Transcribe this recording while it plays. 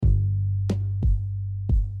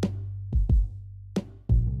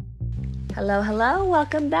Hello, hello,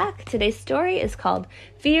 welcome back. Today's story is called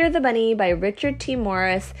Fear the Bunny by Richard T.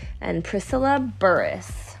 Morris and Priscilla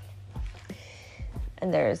Burris.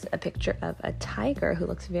 And there's a picture of a tiger who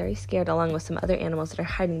looks very scared along with some other animals that are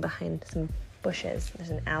hiding behind some bushes.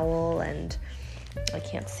 There's an owl and I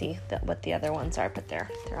can't see what the other ones are, but they're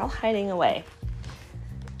all hiding away.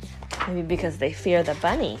 Maybe because they fear the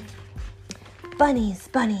bunny. Bunnies,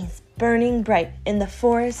 bunnies, burning bright in the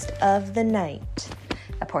forest of the night.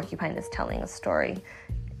 A porcupine is telling a story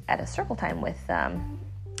at a circle time with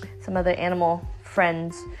some other animal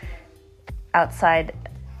friends outside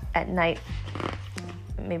at night,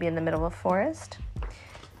 maybe in the middle of a forest.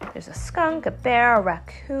 There's a skunk, a bear, a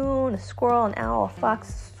raccoon, a squirrel, an owl, a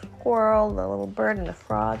fox, a squirrel, a little bird, and a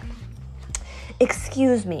frog.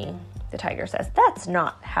 Excuse me, the tiger says. That's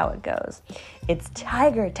not how it goes. It's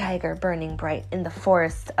tiger, tiger, burning bright in the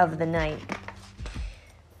forest of the night.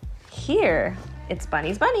 Here, it's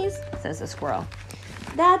bunnies, bunnies, says the squirrel.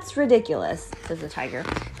 That's ridiculous, says the tiger.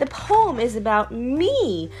 The poem is about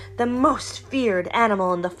me, the most feared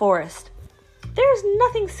animal in the forest. There's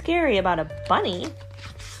nothing scary about a bunny.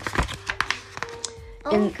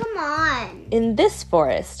 Come on. In this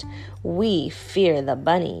forest, we fear the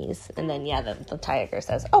bunnies. And then, the tiger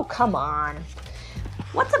says, oh, come on.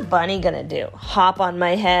 What's a bunny gonna do? Hop on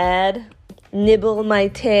my head? Nibble my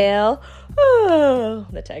tail? Oh,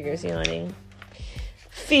 the tiger's yawning.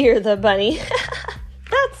 Fear the bunny.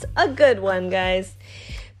 That's a good one, guys.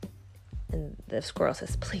 And the squirrel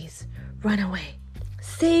says, please, run away.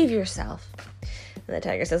 Save yourself. And the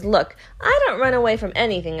tiger says, look, I don't run away from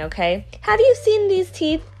anything, okay? Have you seen these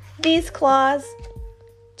teeth, these claws?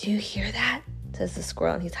 Do you hear that? Says the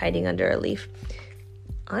squirrel, and he's hiding under a leaf.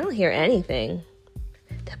 I don't hear anything.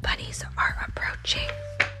 The bunnies are approaching.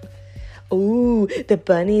 Ooh, the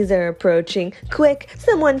bunnies are approaching. Quick,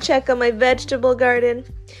 someone check on my vegetable garden.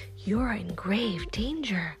 You're in grave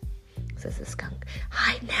danger, says the skunk.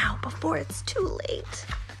 Hide now before it's too late.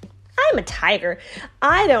 I'm a tiger.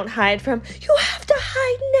 I don't hide from... You have to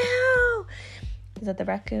hide now. Is that the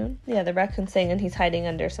raccoon? Yeah, the raccoon's saying, and he's hiding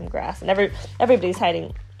under some grass. And everybody's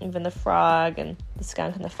hiding, even the frog and the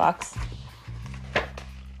skunk and the fox.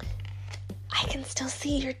 I can still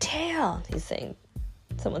see your tail, he's saying.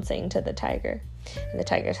 Someone's saying to the tiger. And the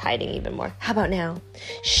tiger's hiding even more. How about now?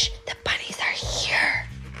 Shh, the bunnies are here.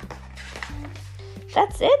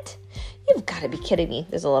 That's it? You've got to be kidding me.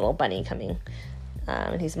 There's a little bunny coming.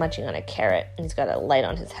 And he's munching on a carrot. And he's got a light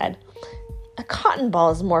on his head. A cotton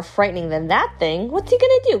ball is more frightening than that thing. What's he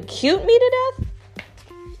going to do? Cute me to death?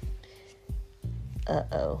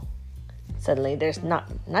 Uh-oh. Suddenly, there's not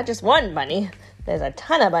just one bunny. There's a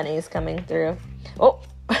ton of bunnies coming through. Oh,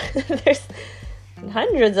 there's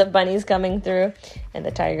hundreds of bunnies coming through. And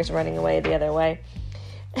the tiger's running away the other way.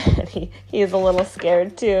 And he is a little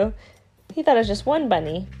scared, too. He thought it was just one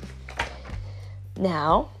bunny.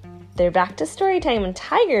 Now, they're back to story time, and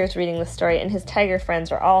Tiger's reading the story, and his tiger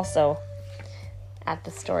friends are also at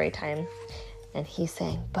the story time. And he's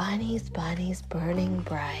saying, bunnies, bunnies, burning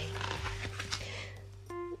bright.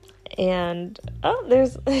 And,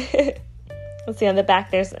 there's... Let's see, on the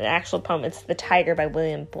back, there's an actual poem. It's The Tiger by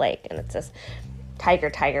William Blake, and it says, tiger,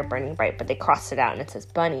 tiger, burning bright, but they crossed it out, and it says,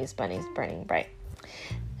 bunnies, bunnies, burning bright.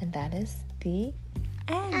 And that is the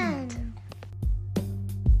end.